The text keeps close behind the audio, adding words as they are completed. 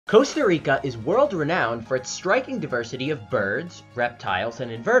Costa Rica is world-renowned for its striking diversity of birds, reptiles, and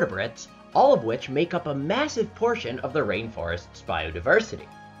invertebrates, all of which make up a massive portion of the rainforest's biodiversity.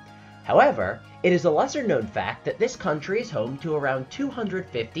 However, it is a lesser-known fact that this country is home to around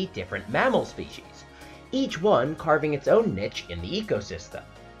 250 different mammal species, each one carving its own niche in the ecosystem.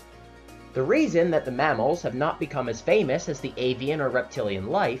 The reason that the mammals have not become as famous as the avian or reptilian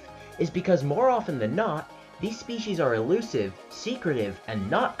life is because more often than not, these species are elusive, secretive, and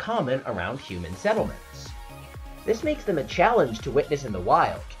not common around human settlements. This makes them a challenge to witness in the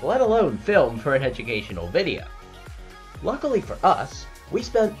wild, let alone film for an educational video. Luckily for us, we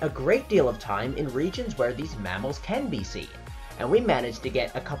spent a great deal of time in regions where these mammals can be seen, and we managed to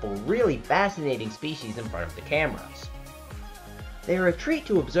get a couple really fascinating species in front of the cameras. They are a treat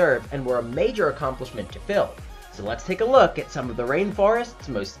to observe and were a major accomplishment to film, so let's take a look at some of the rainforest's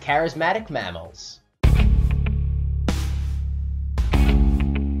most charismatic mammals.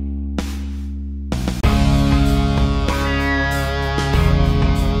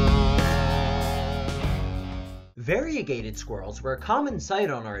 Variegated squirrels were a common sight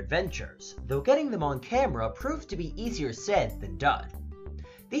on our adventures, though getting them on camera proved to be easier said than done.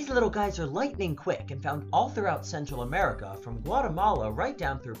 These little guys are lightning quick and found all throughout Central America from Guatemala right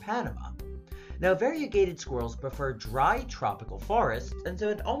down through Panama. Now, variegated squirrels prefer dry tropical forests and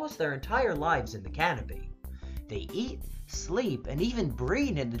spend almost their entire lives in the canopy. They eat, sleep, and even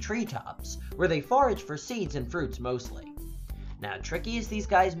breed in the treetops, where they forage for seeds and fruits mostly. Now, tricky as these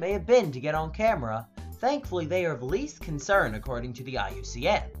guys may have been to get on camera, thankfully they are of least concern according to the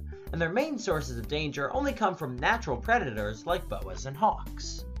IUCN, and their main sources of danger only come from natural predators like boas and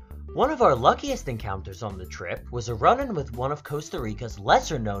hawks. One of our luckiest encounters on the trip was a run-in with one of Costa Rica's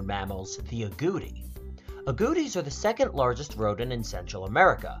lesser-known mammals, the agouti. Agoutis are the second largest rodent in Central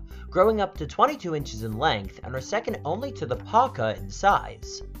America, growing up to 22 inches in length and are second only to the paca in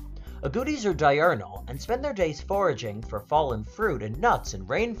size. Agoutis are diurnal and spend their days foraging for fallen fruit and nuts in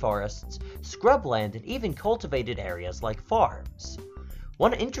rainforests, scrubland, and even cultivated areas like farms.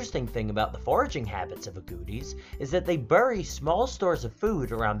 One interesting thing about the foraging habits of agoutis is that they bury small stores of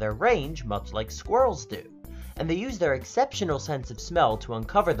food around their range much like squirrels do, and they use their exceptional sense of smell to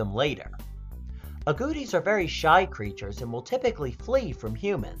uncover them later. Agoutis are very shy creatures and will typically flee from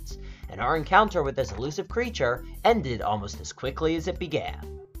humans, and our encounter with this elusive creature ended almost as quickly as it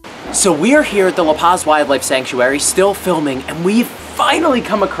began. So we are here at the La Paz Wildlife Sanctuary, still filming, and we've finally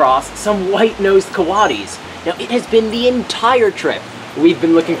come across some white-nosed coatis. Now, it has been the entire trip we've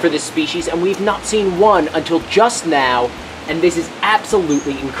been looking for this species, and we've not seen one until just now, and this is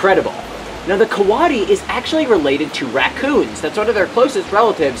absolutely incredible. Now, the coati is actually related to raccoons. That's one of their closest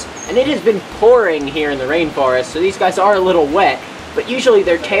relatives, and it has been pouring here in the rainforest, so these guys are a little wet, but usually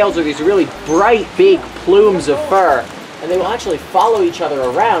their tails are these really bright, big plumes of fur, and they will actually follow each other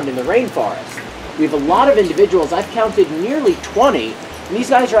around in the rainforest. We have a lot of individuals. I've counted nearly 20, and these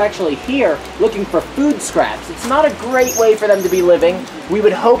guys are actually here looking for food scraps. It's not a great way for them to be living. We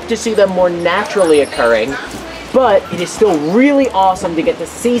would hope to see them more naturally occurring, but it is still really awesome to get to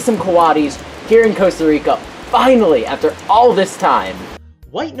see some coatis here in Costa Rica, finally, after all this time.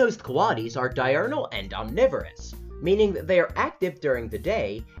 White-nosed coatis are diurnal and omnivorous, meaning that they are active during the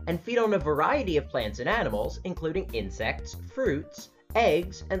day and feed on a variety of plants and animals, including insects, fruits,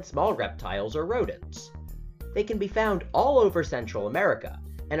 eggs, and small reptiles or rodents. They can be found all over Central America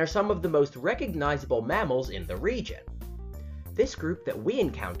and are some of the most recognizable mammals in the region. This group that we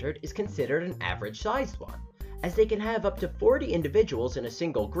encountered is considered an average-sized one, as they can have up to 40 individuals in a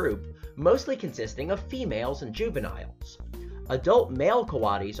single group, mostly consisting of females and juveniles. Adult male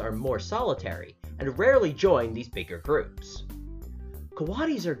coatis are more solitary and rarely join these bigger groups.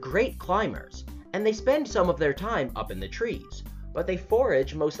 Coatis are great climbers, and they spend some of their time up in the trees, but they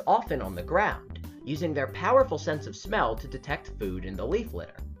forage most often on the ground, using their powerful sense of smell to detect food in the leaf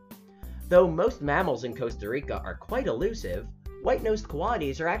litter. Though most mammals in Costa Rica are quite elusive, white-nosed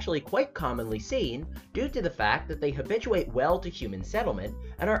coatis are actually quite commonly seen due to the fact that they habituate well to human settlement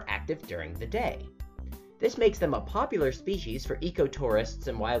and are active during the day. This makes them a popular species for ecotourists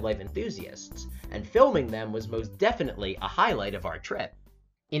and wildlife enthusiasts, and filming them was most definitely a highlight of our trip.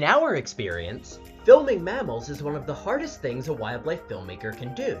 In our experience, filming mammals is one of the hardest things a wildlife filmmaker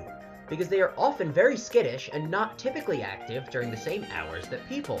can do, because they are often very skittish and not typically active during the same hours that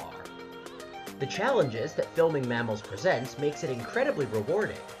people are. The challenges that filming mammals presents makes it incredibly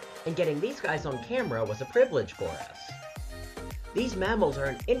rewarding, and getting these guys on camera was a privilege for us. These mammals are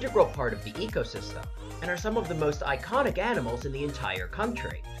an integral part of the ecosystem, and are some of the most iconic animals in the entire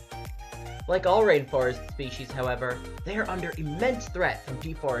country. Like all rainforest species, however, they are under immense threat from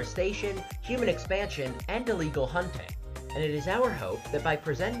deforestation, human expansion, and illegal hunting, and it is our hope that by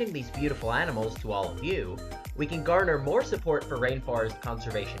presenting these beautiful animals to all of you, we can garner more support for rainforest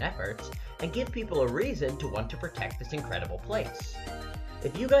conservation efforts and give people a reason to want to protect this incredible place.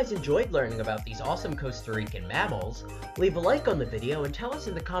 If you guys enjoyed learning about these awesome Costa Rican mammals, leave a like on the video and tell us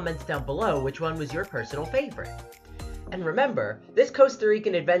in the comments down below which one was your personal favorite. And remember, this Costa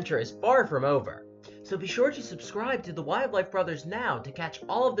Rican adventure is far from over, so be sure to subscribe to the Wildlife Brothers now to catch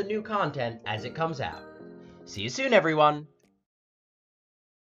all of the new content as it comes out. See you soon, everyone!